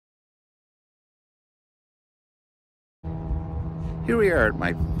Here we are at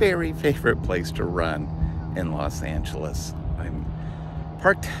my very favorite place to run in Los Angeles. I'm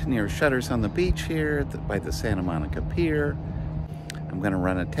parked near Shutters on the beach here by the Santa Monica Pier. I'm going to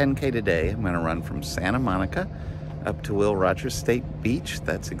run a 10K today. I'm going to run from Santa Monica up to Will Rodgers State Beach.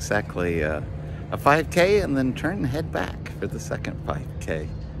 That's exactly a 5K, and then turn and head back for the second 5K.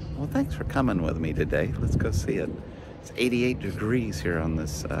 Well, thanks for coming with me today. Let's go see it. It's 88 degrees here on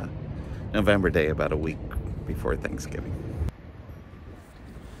this November day, about a week before Thanksgiving.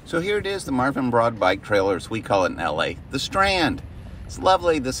 So here it is, the Marvin Broad Bike Trail, or as we call it in LA, the Strand. It's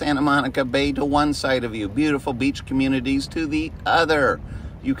lovely, the Santa Monica Bay to one side of you, beautiful beach communities to the other.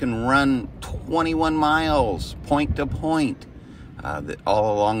 You can run 21 miles, point to point.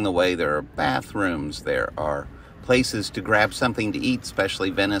 All along the way, there are bathrooms, there are places to grab something to eat, especially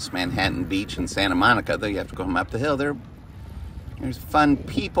Venice, Manhattan Beach, and Santa Monica, though you have to go up the hill. There's fun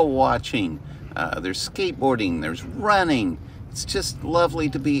people watching, there's skateboarding, there's running. It's just lovely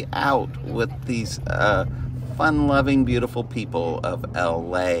to be out with these fun-loving, beautiful people of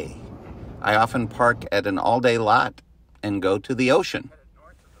LA. I often park at an all-day lot and go to the ocean.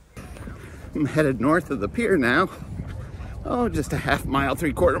 I'm headed north of the pier now. Oh, just a half mile,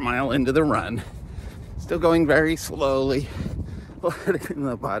 3/4 mile into the run. Still going very slowly. Let it in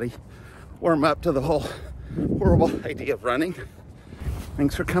the body. Warm up to the whole horrible idea of running.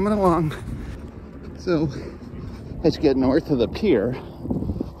 Thanks for coming along. So, as you get north of the pier,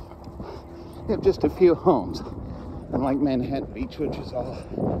 you have just a few homes. Unlike Manhattan Beach, which is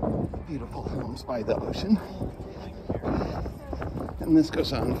all beautiful homes by the ocean. And this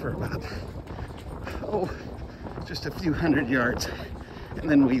goes on for about, just a few hundred yards. And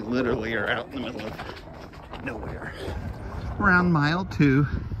then we literally are out in the middle of nowhere. Around mile 2,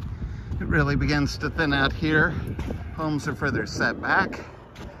 it really begins to thin out here. Homes are further set back.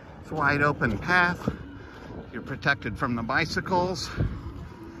 It's a wide open path. You're protected from the bicycles.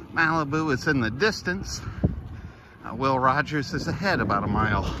 Malibu is in the distance. Will Rodgers is ahead about a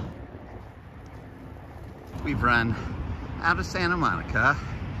mile. We've run out of Santa Monica.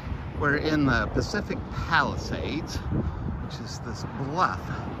 We're in the Pacific Palisades, which is this bluff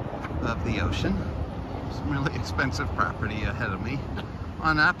of the ocean. Some really expensive property ahead of me.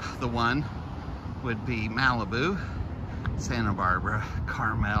 On up, the one would be Malibu, Santa Barbara,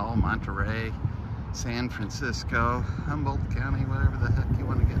 Carmel, Monterey, San Francisco, Humboldt County, whatever the heck you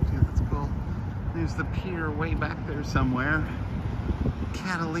want to get to, that's cool. There's the pier way back there somewhere.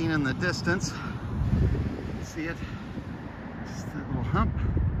 Catalina in the distance. See it? Just that little hump.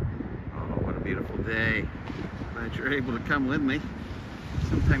 Oh, what a beautiful day. Glad you're able to come with me.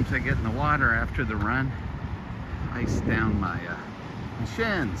 Sometimes I get in the water after the run, ice down my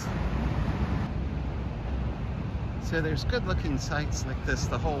shins. So there's good looking sights like this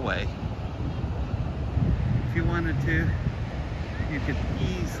the whole way. If you wanted to, you could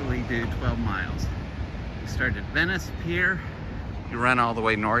easily do 12 miles. You start at Venice Pier, you run all the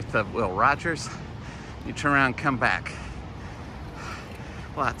way north of Will Rodgers, you turn around, come back.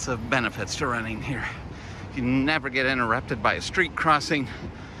 Lots of benefits to running here. You never get interrupted by a street crossing,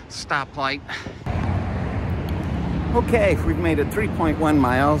 stoplight. Okay, we've made it 3.1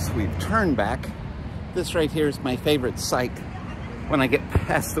 miles. We've turned back. This right here is my favorite sight when I get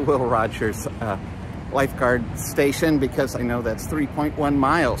past the Will Rodgers lifeguard station, because I know that's 3.1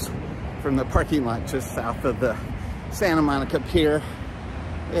 miles from the parking lot just south of the Santa Monica Pier.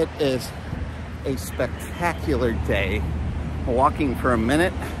 It is a spectacular day. Walking for a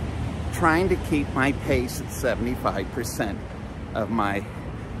minute, trying to keep my pace at 75% of my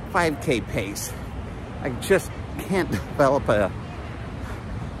 5K pace. I just can't develop a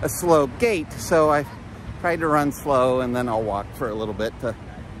slow gait, so I try to run slow, and then I'll walk for a little bit to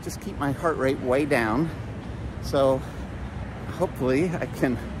just keep my heart rate way down. So hopefully I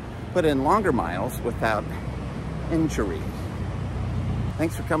can put in longer miles without injury.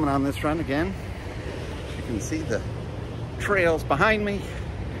 Thanks for coming on this run again. You can see the trails behind me.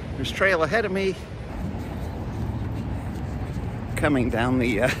 There's trail ahead of me. Coming down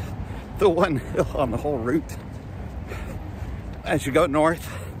the one hill on the whole route. As you go north,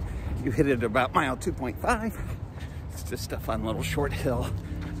 you hit it about mile 2.5. It's just a fun little short hill.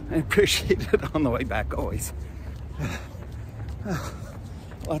 I appreciate it on the way back always.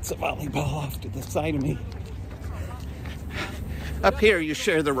 Lots of volleyball off to the side of me. Up here you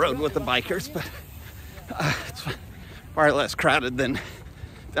share the road with the bikers, but it's far less crowded than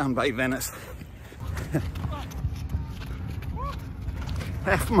down by Venice.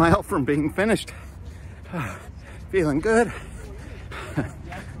 Half a mile from being finished. Feeling good.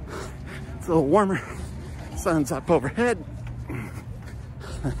 It's a little warmer. Sun's up overhead.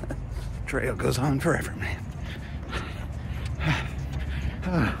 Trail goes on forever, man.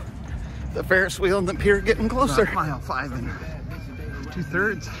 The Ferris wheel and the pier getting closer. About mile 5 and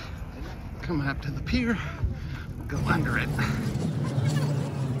 2/3. Coming up to the pier. We'll go under it.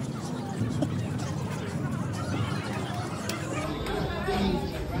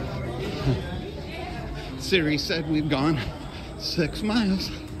 Siri said we've gone 6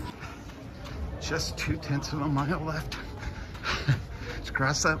 miles. Just 2/10 of a mile left. Let's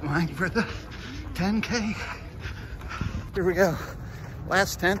cross that line for the 10K. Here we go.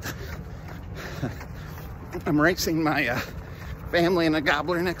 Last 10th. I'm racing my family in a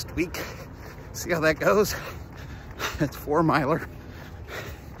gobbler next week. See how that goes. It's 4-miler.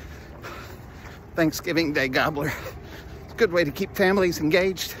 Thanksgiving Day gobbler. It's a good way to keep families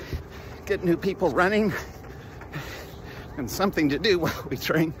engaged, get new people running, and something to do while we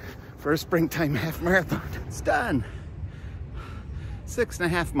train for a springtime half marathon. It's done.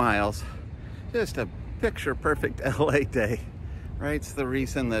 6.5 miles. Just a picture perfect LA day. Right? It's the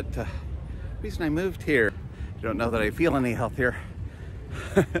reason I moved here. I don't know that I feel any healthier.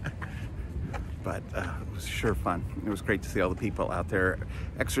 But it was sure fun. It was great to see all the people out there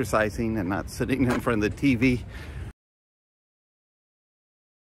exercising and not sitting in front of the TV